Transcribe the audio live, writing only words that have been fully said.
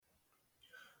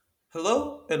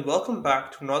Hello, and welcome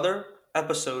back to another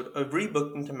episode of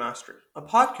Rebooking to Mastery, a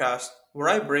podcast where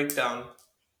I break down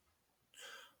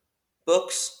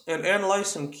books and analyze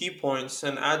some key points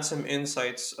and add some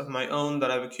insights of my own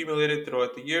that I've accumulated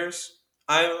throughout the years.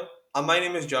 My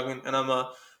name is Jagan, and I'm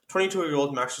a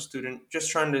 22-year-old master's student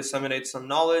just trying to disseminate some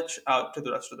knowledge out to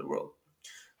the rest of the world.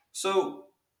 So,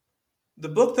 the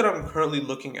book that I'm currently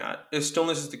looking at is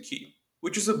Stillness is the Key,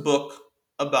 which is a book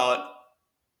about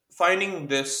finding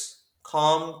this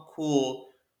calm, cool,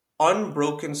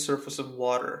 unbroken surface of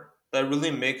water that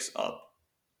really makes up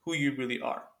who you really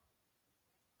are.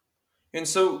 And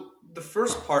so the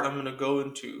first part I'm going to go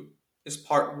into is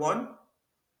part one,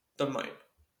 the mind.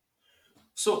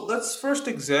 So let's first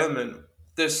examine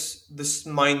this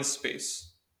mind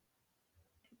space,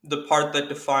 the part that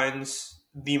defines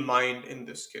the mind in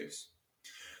this case.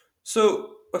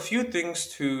 So a few things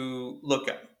to look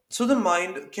at. So the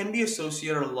mind can be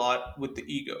associated a lot with the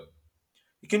ego.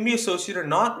 It can be associated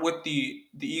not with the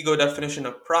ego definition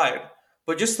of pride,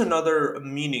 but just another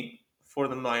meaning for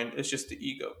the mind is just the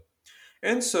ego.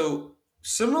 And so,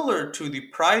 similar to the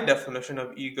pride definition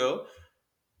of ego,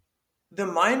 the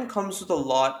mind comes with a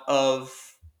lot of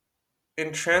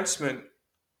entrancement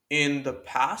in the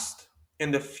past,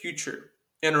 in the future,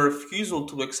 and a refusal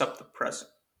to accept the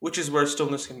present, which is where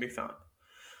stillness can be found.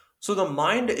 So the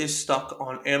mind is stuck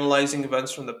on analyzing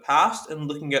events from the past and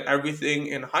looking at everything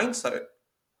in hindsight,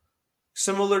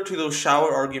 similar to those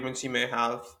shower arguments you may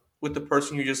have with the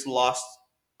person you just lost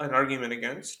an argument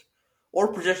against,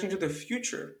 or projecting to the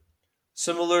future,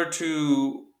 similar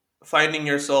to finding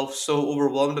yourself so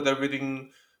overwhelmed with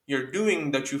everything you're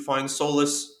doing that you find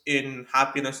solace in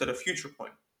happiness at a future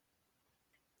point.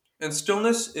 And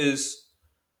stillness is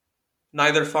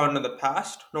neither found in the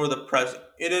past nor the present.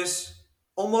 It is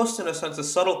almost, in a sense, a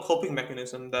subtle coping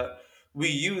mechanism that we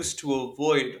use to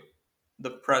avoid the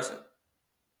present,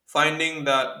 finding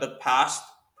that the past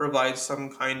provides some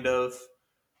kind of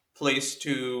place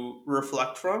to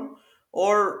reflect from,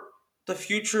 or the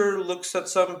future looks at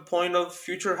some point of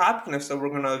future happiness that we're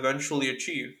going to eventually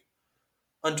achieve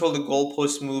until the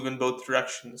goalposts move in both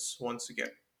directions once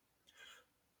again.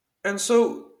 And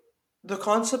so the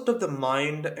concept of the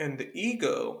mind and the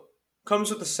ego comes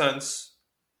with a sense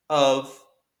of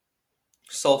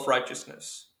self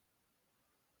righteousness.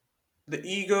 The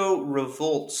ego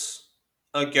revolts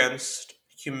against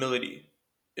humility.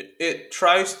 It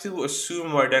tries to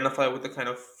assume or identify with a kind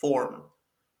of form,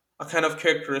 a kind of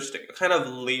characteristic, a kind of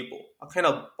label, a kind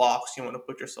of box you want to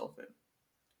put yourself in.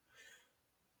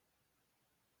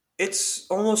 It's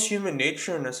almost human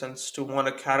nature, in a sense, to want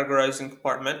to categorize and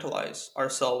compartmentalize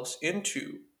ourselves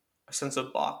into a sense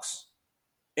of box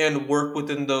and work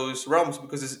within those realms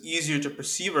because it's easier to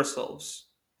perceive ourselves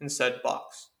in said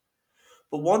box.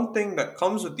 But one thing that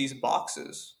comes with these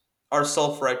boxes are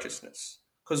self righteousness.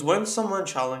 Because when someone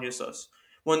challenges us,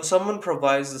 when someone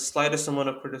provides the slightest amount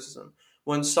of criticism,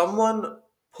 when someone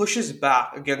pushes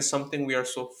back against something we are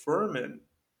so firm in,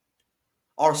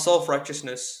 our self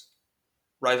righteousness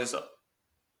rises up.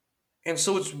 And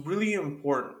so it's really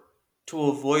important to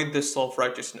avoid this self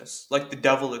righteousness, like the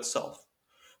devil itself,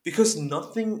 because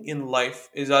nothing in life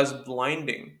is as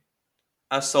blinding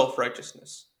as self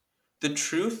righteousness. The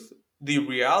truth, the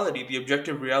reality, the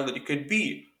objective reality could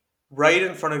be right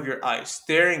in front of your eyes,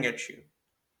 staring at you,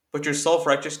 but your self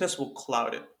righteousness will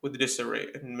cloud it with disarray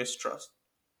and mistrust.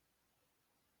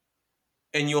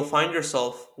 And you'll find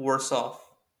yourself worse off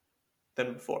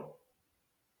than before.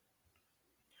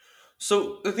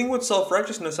 So the thing with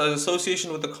self-righteousness has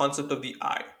association with the concept of the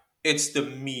I. It's the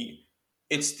me.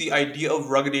 It's the idea of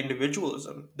rugged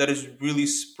individualism that is really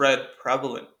spread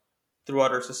prevalent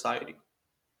throughout our society.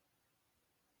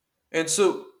 And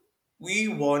so we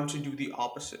want to do the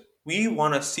opposite. We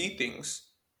want to see things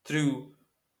through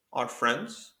our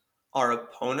friends, our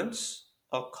opponents,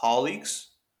 our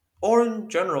colleagues, or in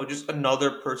general, just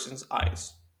another person's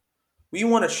eyes. We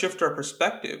want to shift our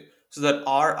perspective so that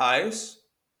our eyes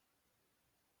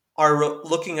are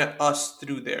looking at us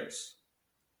through theirs.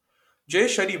 Jay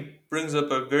Shetty brings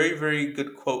up a very, very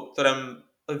good quote that I'm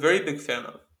a very big fan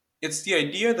of. It's the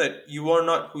idea that you are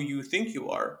not who you think you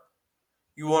are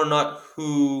not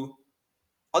who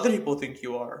other people think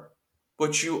you are,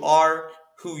 but you are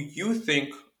who you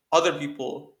think other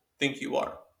people think you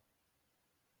are.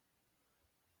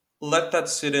 Let that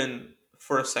sit in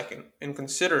for a second and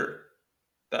consider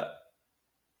that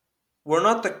we're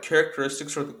not the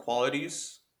characteristics or the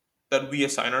qualities that we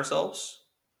assign ourselves.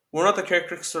 We're not the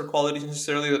characteristics or qualities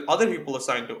necessarily that other people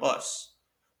assign to us.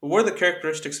 But we're the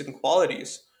characteristics and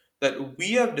qualities that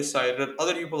we have decided, that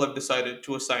other people have decided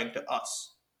to assign to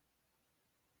us.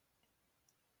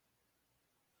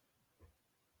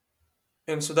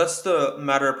 And so that's the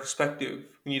matter of perspective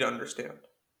we need to understand.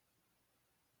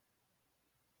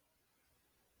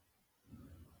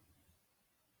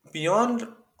 Beyond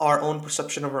our own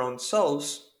perception of our own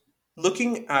selves,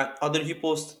 looking at other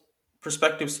people's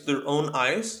perspectives through their own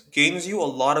eyes gains you a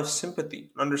lot of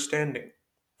sympathy and understanding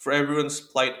for everyone's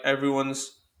plight,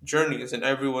 everyone's journeys, and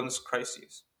everyone's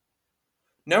crises.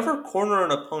 Never corner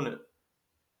an opponent,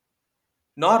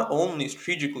 not only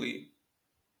strategically,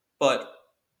 but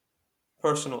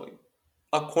personally.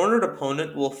 A cornered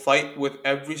opponent will fight with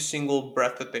every single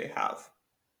breath that they have,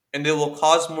 and they will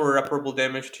cause more irreparable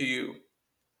damage to you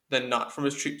than not from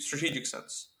a strategic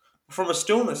sense. From a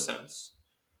stillness sense,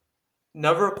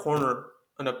 never corner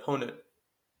an opponent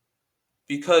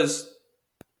because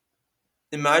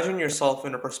imagine yourself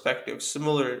in a perspective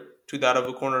similar to that of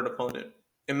a cornered opponent.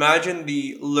 Imagine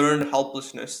the learned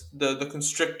helplessness, the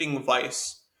constricting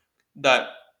vice that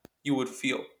you would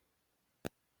feel.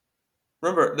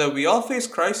 Remember that we all face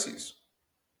crises,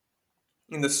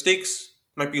 and the stakes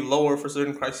might be lower for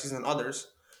certain crises than others,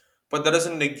 but that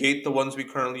doesn't negate the ones we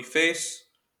currently face,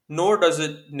 nor does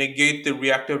it negate the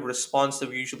reactive response that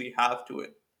we usually have to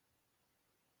it.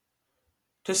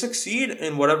 To succeed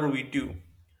in whatever we do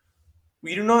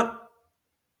not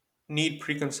need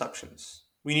preconceptions.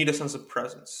 We need a sense of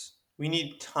presence. We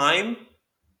need time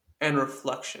and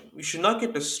reflection. We should not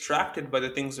get distracted by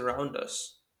the things around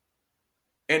us.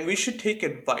 And we should take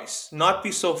advice, not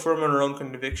be so firm in our own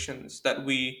convictions that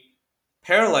we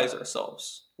paralyze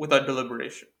ourselves without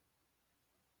deliberation.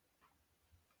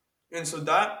 And so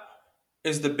that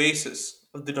is the basis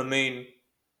of the domain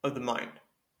of the mind.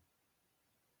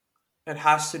 It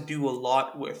has to do a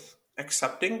lot with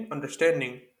accepting,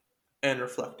 understanding, and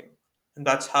reflecting. And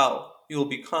that's how we will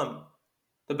become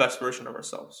the best version of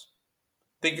ourselves.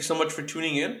 Thank you so much for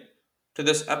tuning in to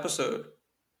this episode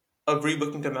of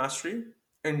Rebooking to Mastery.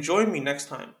 And join me next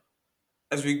time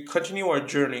as we continue our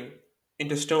journey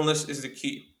into Stillness is the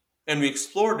Key and we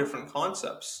explore different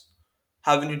concepts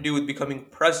having to do with becoming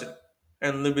present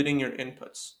and limiting your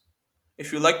inputs.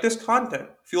 If you like this content,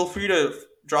 feel free to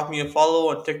drop me a follow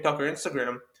on TikTok or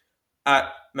Instagram at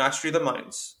Mastery the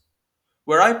Minds,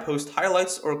 where I post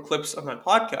highlights or clips of my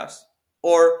podcast,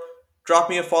 or drop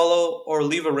me a follow or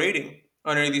leave a rating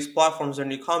on any of these platforms or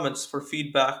any comments for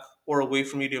feedback or a way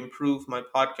for me to improve my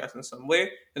podcast in some way,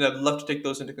 and I'd love to take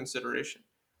those into consideration.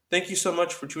 Thank you so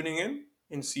much for tuning in,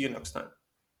 and see you next time.